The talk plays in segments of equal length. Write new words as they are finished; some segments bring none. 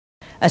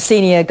A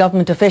senior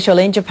government official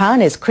in Japan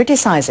is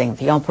criticizing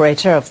the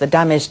operator of the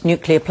damaged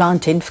nuclear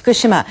plant in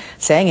Fukushima,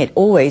 saying it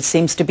always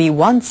seems to be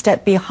one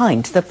step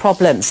behind the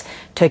problems.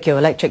 Tokyo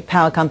Electric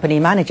Power Company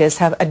managers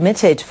have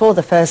admitted for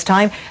the first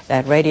time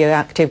that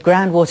radioactive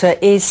groundwater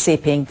is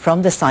seeping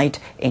from the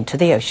site into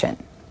the ocean.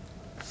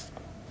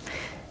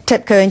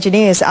 TEPCO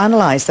engineers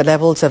analysed the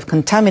levels of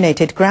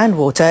contaminated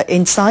groundwater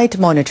inside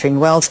monitoring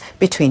wells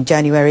between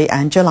January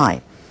and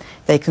July.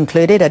 They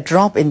concluded a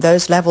drop in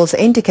those levels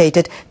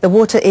indicated the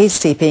water is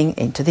seeping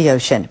into the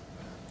ocean.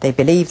 They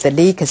believe the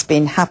leak has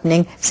been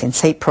happening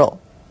since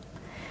April.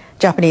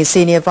 Japanese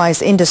Senior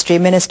Vice Industry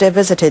Minister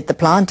visited the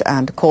plant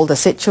and called the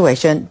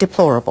situation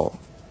deplorable.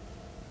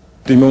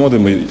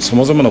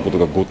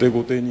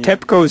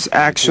 TEPCO's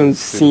actions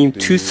seem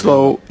too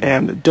slow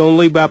and don't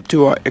live up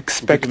to our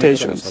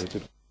expectations.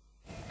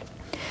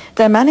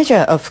 The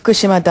manager of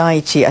Fukushima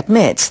Daiichi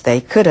admits they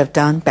could have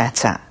done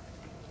better.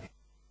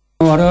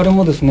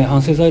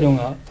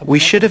 We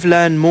should have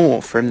learned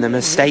more from the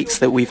mistakes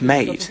that we've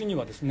made.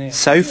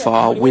 So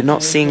far, we're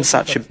not seeing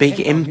such a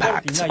big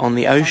impact on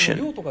the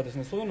ocean.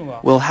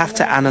 We'll have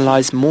to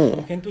analyze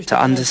more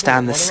to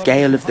understand the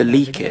scale of the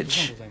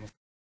leakage.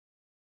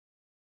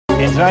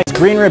 In tonight's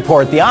Green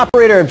Report, the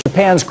operator of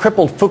Japan's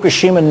crippled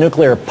Fukushima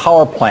nuclear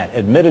power plant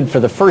admitted for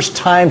the first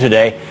time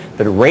today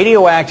that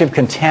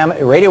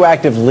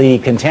radioactively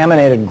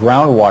contaminated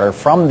groundwater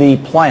from the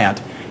plant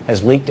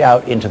has leaked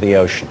out into the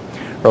ocean.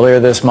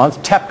 Earlier this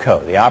month,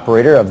 TEPCO, the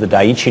operator of the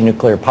Daiichi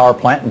nuclear power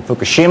plant in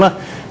Fukushima,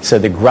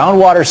 said the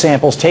groundwater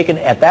samples taken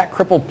at that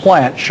crippled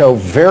plant show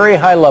very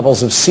high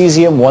levels of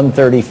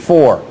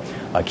cesium-134,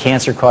 a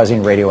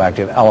cancer-causing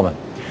radioactive element.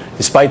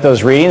 Despite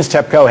those readings,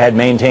 TEPCO had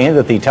maintained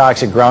that the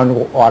toxic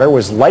groundwater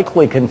was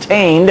likely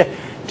contained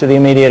to the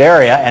immediate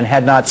area and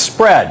had not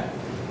spread.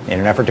 In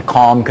an effort to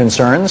calm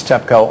concerns,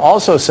 TEPCO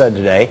also said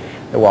today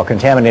that while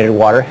contaminated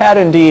water had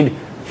indeed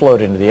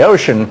flowed into the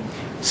ocean,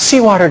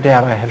 seawater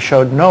data have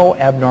showed no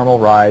abnormal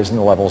rise in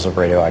the levels of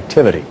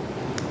radioactivity.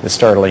 This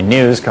startling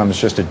news comes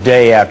just a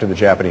day after the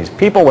Japanese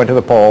people went to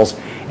the polls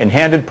and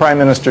handed Prime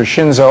Minister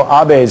Shinzo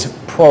Abe's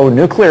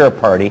pro-nuclear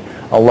party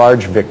a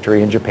large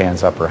victory in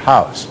Japan's upper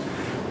house.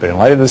 But in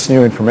light of this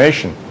new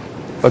information,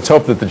 let's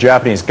hope that the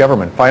Japanese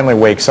government finally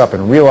wakes up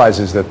and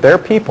realizes that their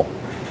people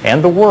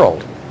and the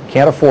world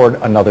can't afford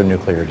another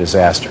nuclear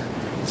disaster.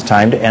 It's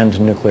time to end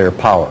nuclear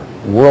power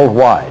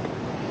worldwide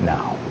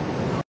now.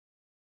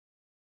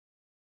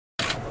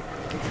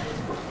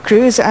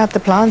 Crews at the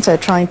plant are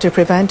trying to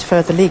prevent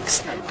further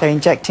leaks. They're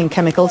injecting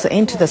chemicals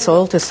into the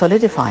soil to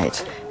solidify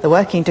it. They're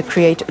working to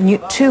create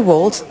two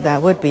walls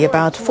that would be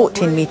about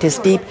 14 meters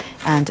deep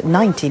and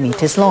 90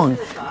 meters long.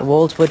 The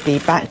walls would be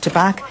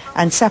back-to-back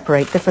and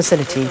separate the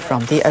facility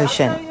from the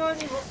ocean.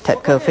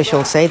 TEPCO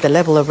officials say the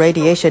level of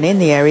radiation in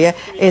the area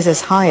is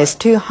as high as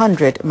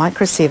 200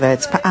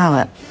 microsieverts per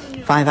hour.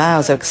 5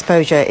 hours of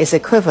exposure is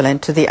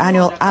equivalent to the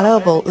annual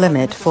allowable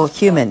limit for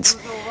humans.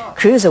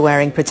 Crews are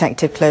wearing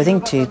protective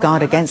clothing to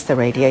guard against the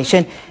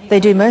radiation.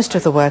 They do most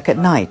of the work at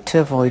night to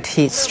avoid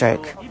heat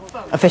stroke.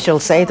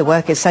 Officials say the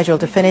work is scheduled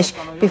to finish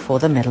before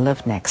the middle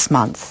of next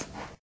month.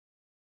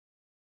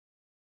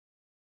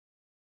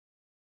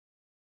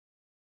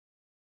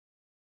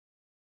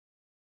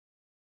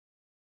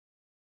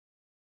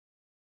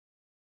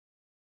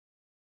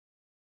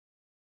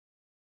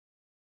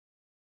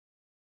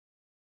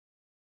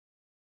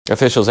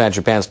 Officials at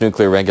Japan's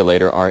nuclear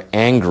regulator are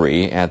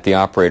angry at the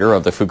operator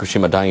of the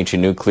Fukushima Daiichi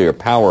nuclear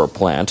power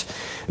plant.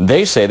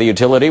 They say the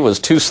utility was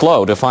too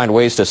slow to find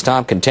ways to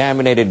stop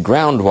contaminated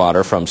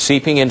groundwater from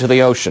seeping into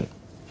the ocean.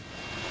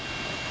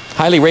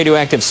 Highly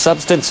radioactive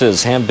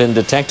substances have been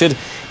detected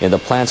in the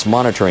plant's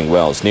monitoring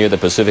wells near the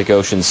Pacific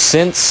Ocean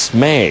since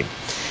May.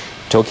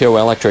 Tokyo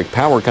Electric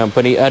Power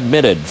Company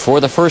admitted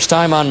for the first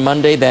time on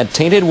Monday that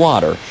tainted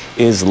water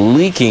is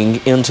leaking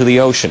into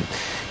the ocean.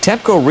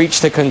 TEPCO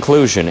reached the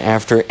conclusion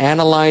after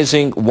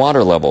analyzing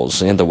water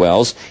levels in the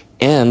wells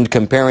and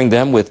comparing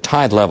them with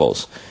tide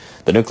levels.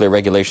 The Nuclear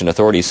Regulation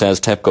Authority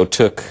says TEPCO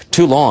took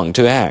too long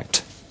to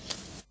act.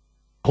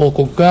 The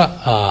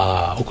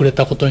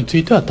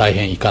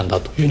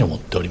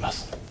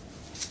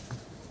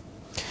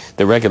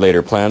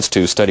regulator plans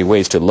to study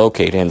ways to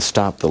locate and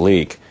stop the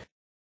leak.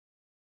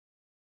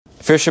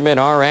 Fishermen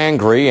are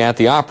angry at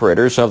the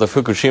operators of the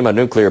Fukushima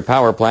nuclear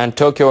power plant.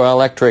 Tokyo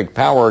Electric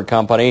Power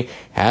Company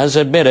has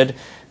admitted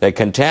that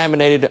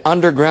contaminated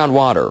underground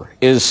water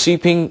is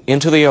seeping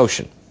into the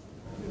ocean.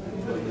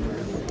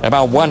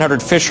 About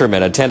 100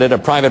 fishermen attended a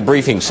private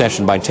briefing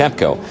session by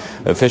TEPCO.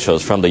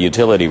 Officials from the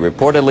utility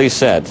reportedly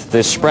said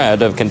the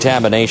spread of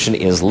contamination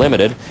is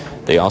limited.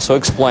 They also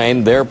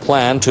explained their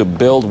plan to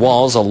build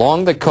walls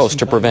along the coast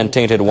to prevent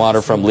tainted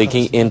water from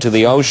leaking into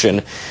the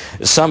ocean.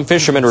 Some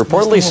fishermen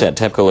reportedly said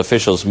TEPCO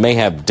officials may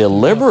have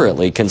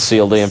deliberately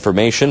concealed the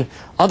information.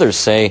 Others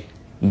say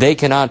they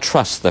cannot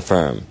trust the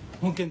firm.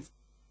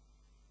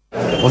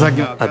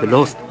 I've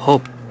lost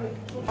hope.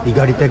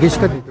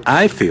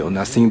 I feel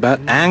nothing but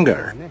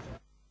anger.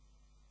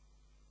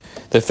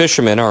 The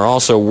fishermen are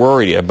also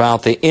worried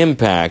about the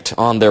impact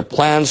on their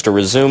plans to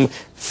resume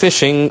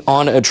fishing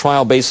on a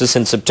trial basis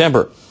in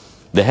September.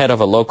 The head of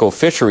a local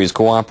fisheries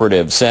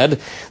cooperative said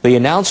the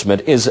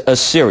announcement is a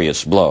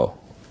serious blow.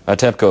 A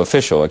TEPCO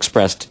official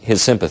expressed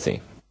his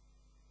sympathy.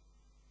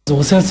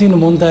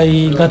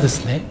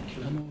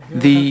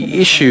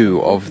 The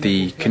issue of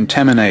the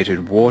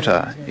contaminated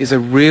water is a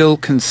real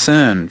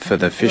concern for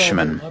the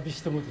fishermen.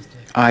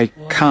 I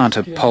can't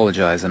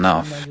apologize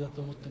enough.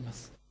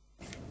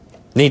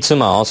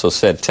 Nitsuma also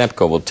said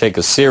TEPCO will take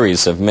a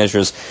series of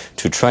measures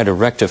to try to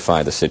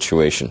rectify the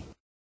situation.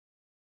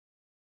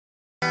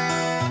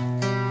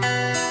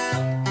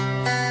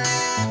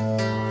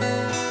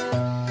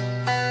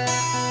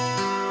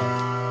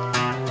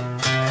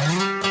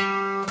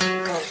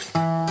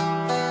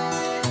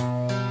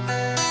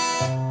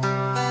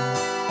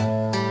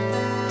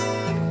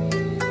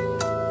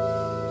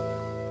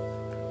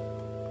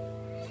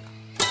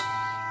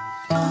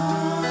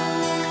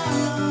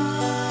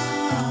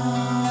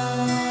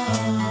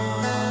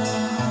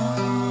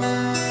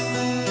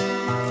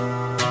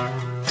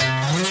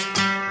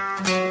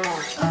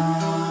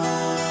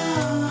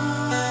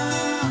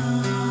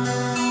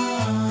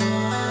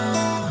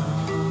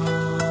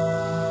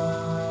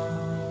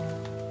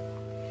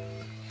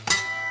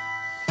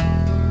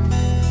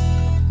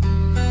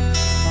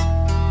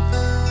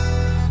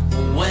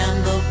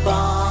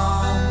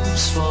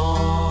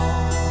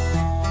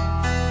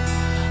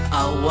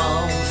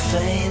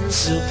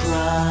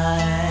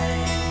 Surprise,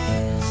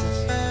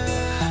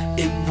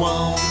 it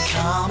won't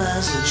come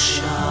as a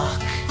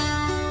shock,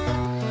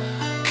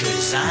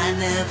 'cause I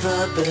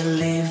never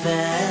believe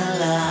their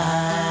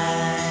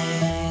lies.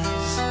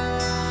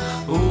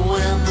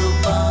 When the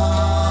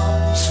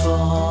bombs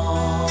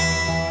fall,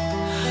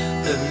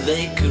 and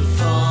they could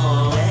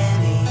fall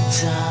any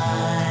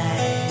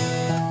time,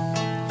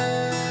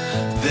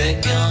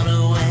 they're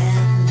gonna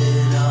end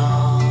it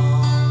all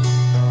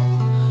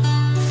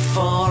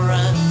for a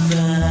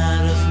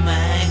third of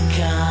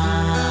mankind.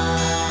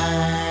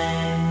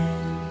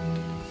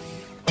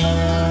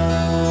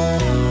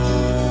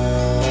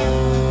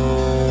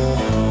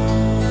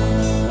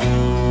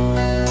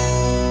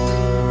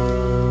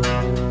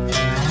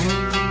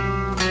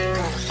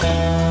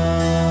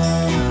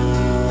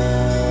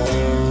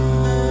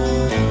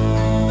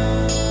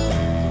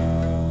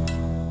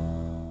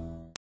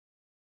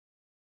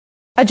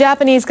 A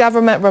Japanese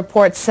government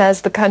report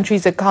says the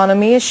country's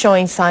economy is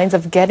showing signs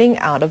of getting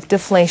out of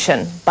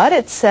deflation, but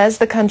it says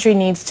the country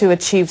needs to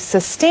achieve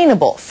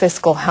sustainable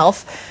fiscal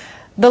health.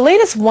 The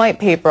latest white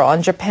paper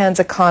on Japan's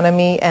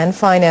economy and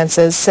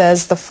finances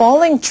says the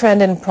falling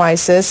trend in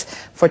prices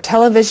for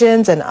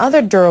televisions and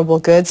other durable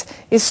goods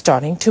is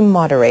starting to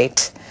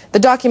moderate. The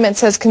document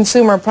says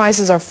consumer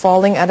prices are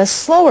falling at a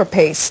slower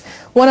pace.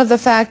 One of the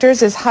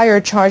factors is higher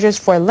charges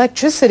for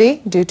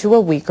electricity due to a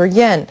weaker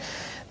yen.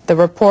 The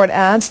report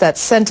adds that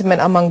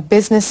sentiment among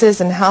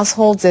businesses and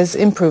households is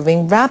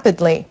improving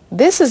rapidly.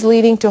 This is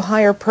leading to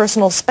higher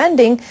personal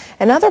spending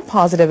and other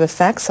positive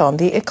effects on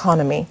the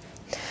economy.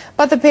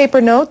 But the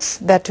paper notes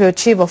that to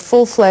achieve a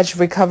full-fledged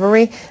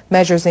recovery,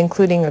 measures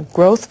including a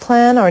growth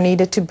plan are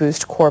needed to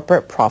boost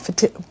corporate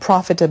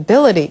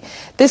profitability.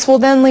 This will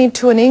then lead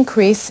to an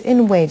increase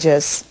in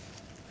wages.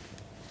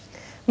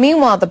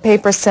 Meanwhile, the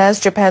paper says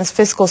Japan's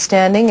fiscal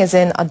standing is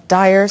in a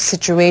dire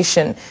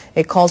situation.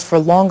 It calls for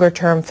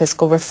longer-term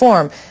fiscal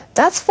reform.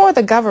 That's for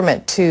the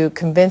government to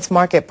convince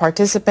market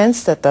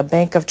participants that the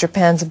Bank of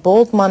Japan's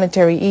bold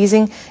monetary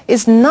easing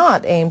is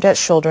not aimed at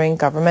shouldering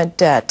government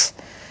debt.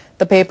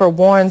 The paper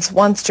warns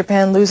once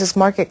Japan loses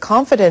market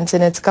confidence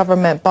in its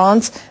government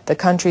bonds, the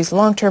country's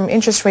long-term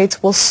interest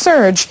rates will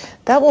surge.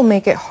 That will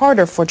make it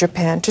harder for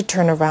Japan to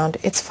turn around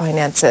its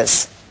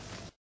finances.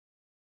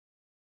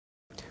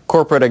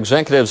 Corporate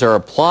executives are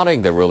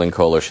applauding the ruling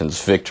coalition's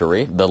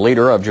victory. The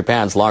leader of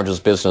Japan's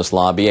largest business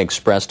lobby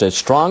expressed a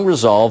strong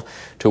resolve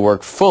to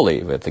work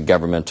fully with the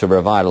government to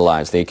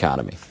revitalize the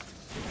economy.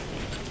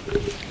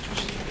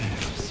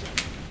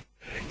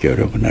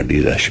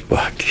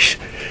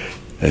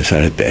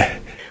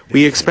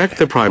 We expect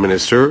the Prime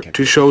Minister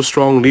to show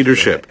strong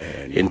leadership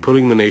in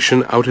pulling the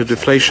nation out of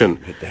deflation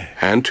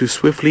and to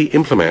swiftly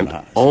implement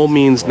all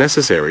means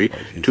necessary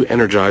to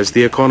energize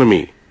the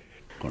economy.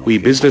 We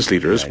business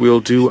leaders will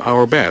do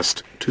our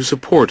best to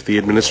support the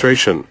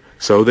administration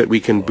so that we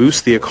can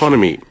boost the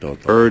economy,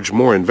 urge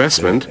more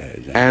investment,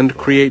 and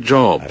create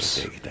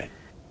jobs.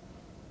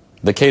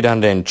 The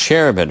Keidanden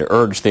chairman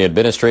urged the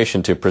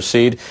administration to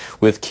proceed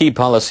with key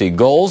policy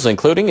goals,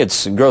 including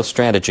its growth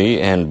strategy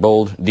and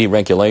bold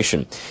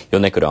deregulation.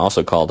 Yonekuda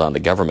also called on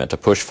the government to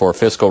push for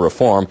fiscal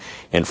reform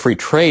and free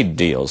trade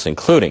deals,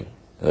 including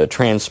the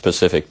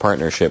Trans-Pacific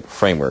Partnership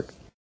Framework.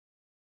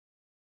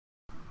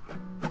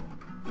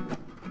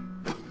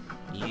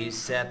 You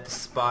set the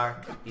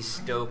spark, you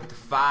stoke the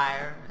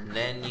fire, and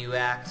then you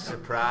act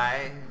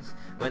surprised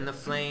when the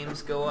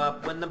flames go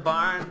up, when the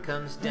barn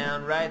comes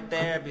down right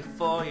there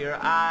before your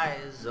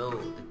eyes. Oh,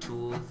 the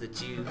tools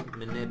that you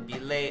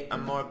manipulate are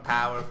more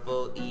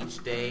powerful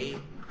each day.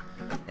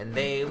 and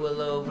they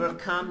will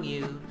overcome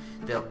you.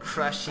 They'll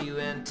crush you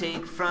and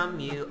take from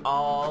you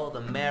all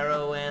the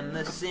marrow and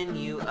the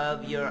sinew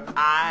of your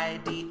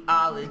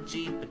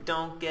ideology. But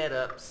don't get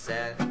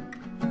upset,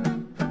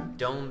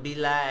 don't be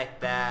like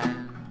that.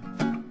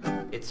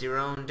 It's your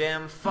own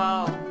damn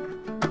fault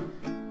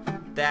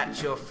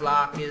that your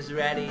flock is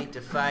ready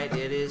to fight.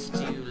 It is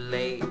too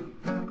late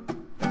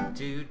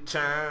to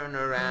turn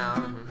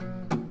around,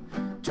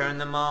 turn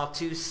them all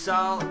to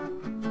salt.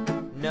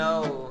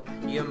 No,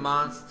 your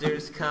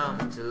monsters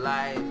come to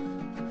life.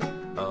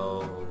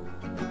 Oh,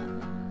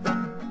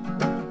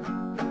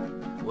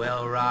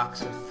 well,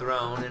 rocks are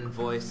thrown and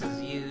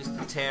voices used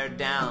to tear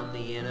down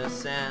the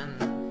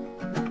innocent.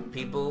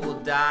 People will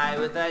die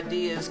with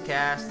ideas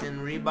cast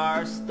in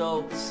rebar,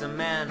 stoked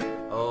cement.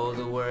 Oh,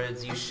 the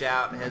words you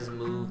shout has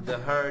moved the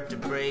herd to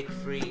break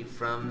free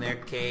from their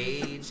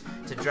cage,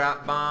 to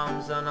drop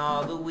bombs on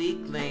all the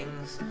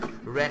weaklings,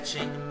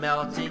 retching,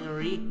 melting,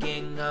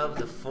 reeking of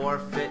the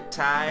forfeit,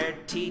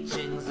 tired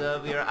teachings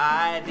of your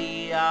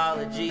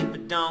ideology.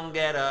 But don't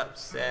get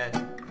upset,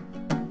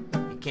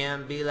 you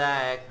can't be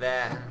like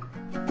that,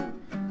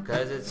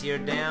 'cause it's your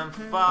damn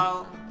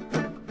fault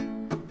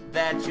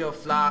that your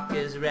flock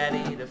is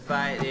ready to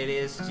fight. It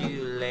is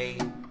too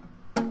late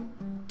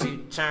to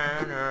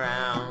turn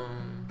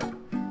around,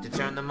 to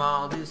turn them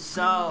all to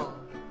salt.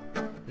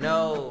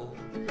 No,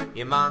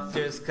 your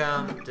monsters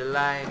come to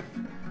life.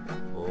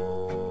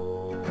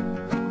 Oh,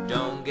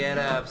 don't get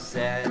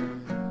upset,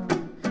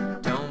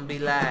 don't be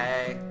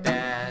like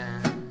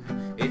that.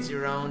 It's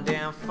your own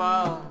damn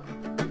fault,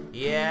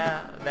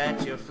 yeah,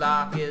 that your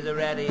flock is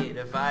ready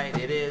to fight.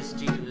 It is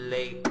too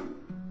late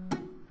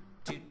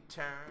to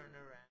turn.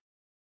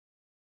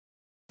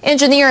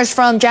 Engineers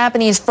from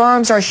Japanese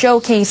firms are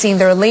showcasing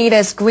their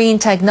latest green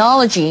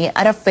technology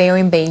at a fair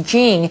in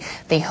Beijing.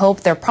 They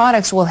hope their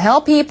products will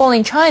help people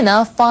in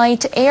China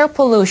fight air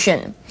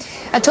pollution.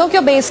 A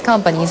Tokyo-based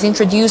company is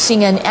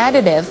introducing an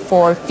additive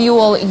for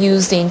fuel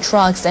used in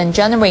trucks and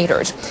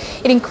generators.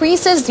 It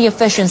increases the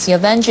efficiency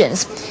of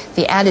engines.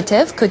 The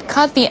additive could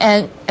cut the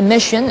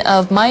emission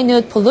of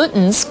minute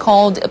pollutants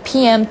called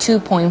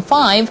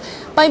PM2.5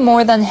 by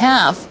more than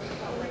half.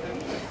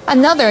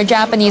 Another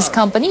Japanese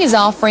company is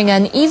offering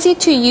an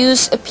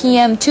easy-to-use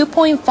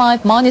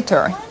PM2.5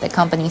 monitor. The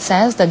company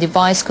says the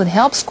device could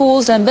help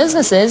schools and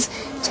businesses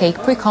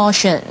take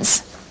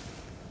precautions.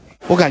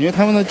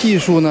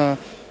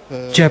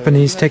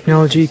 Japanese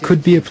technology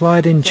could be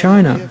applied in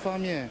China.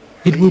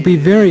 It will be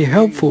very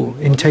helpful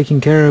in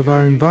taking care of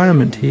our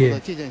environment here.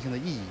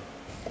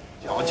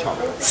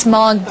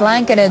 Smog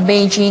blanketed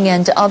Beijing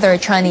and other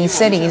Chinese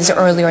cities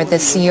earlier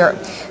this year.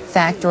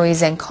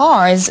 Factories and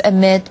cars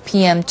emit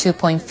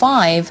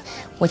PM2.5,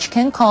 which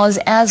can cause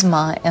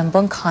asthma and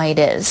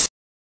bronchitis.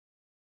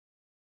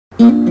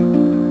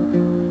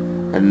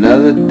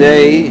 Another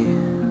day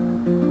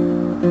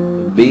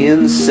of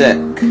being sick.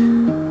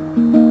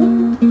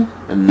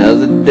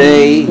 Another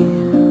day.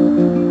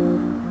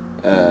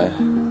 I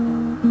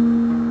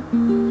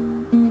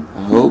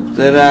hope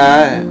that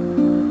I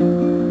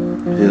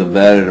feel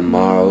better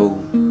tomorrow.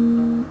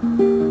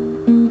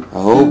 I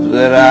hope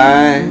that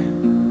I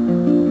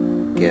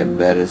get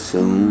better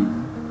soon.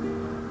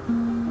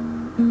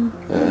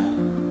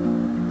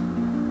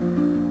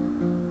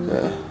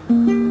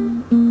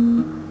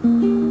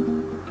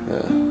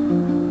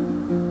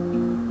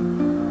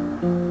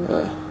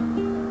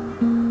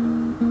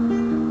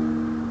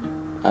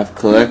 I've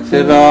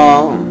collected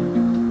all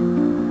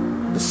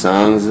the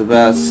songs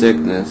about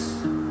sickness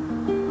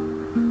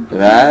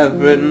that I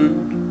have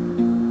written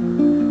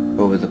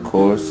over the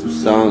course of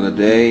song a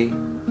day.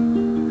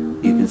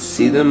 You can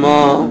see them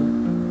all.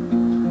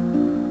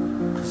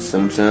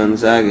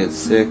 Sometimes I get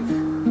sick,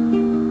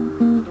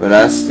 but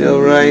I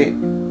still write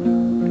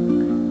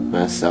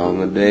my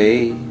song a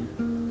day.